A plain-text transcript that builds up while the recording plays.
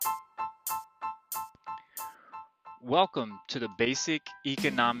Welcome to the Basic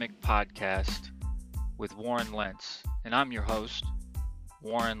Economic Podcast with Warren Lentz, and I'm your host,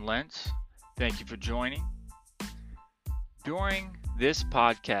 Warren Lentz. Thank you for joining. During this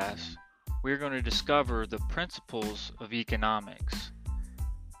podcast, we're going to discover the principles of economics.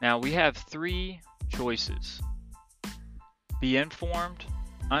 Now, we have three choices: be informed,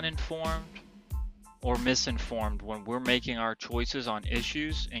 uninformed, or misinformed when we're making our choices on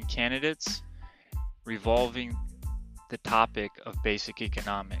issues and candidates revolving the topic of basic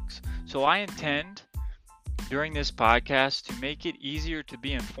economics. So I intend during this podcast to make it easier to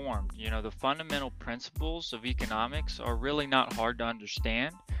be informed. The fundamental principles of economics are really not hard to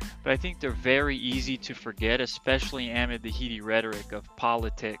understand, but I think they're very easy to forget, especially amid the heady rhetoric of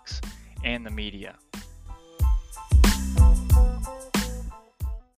politics and the media.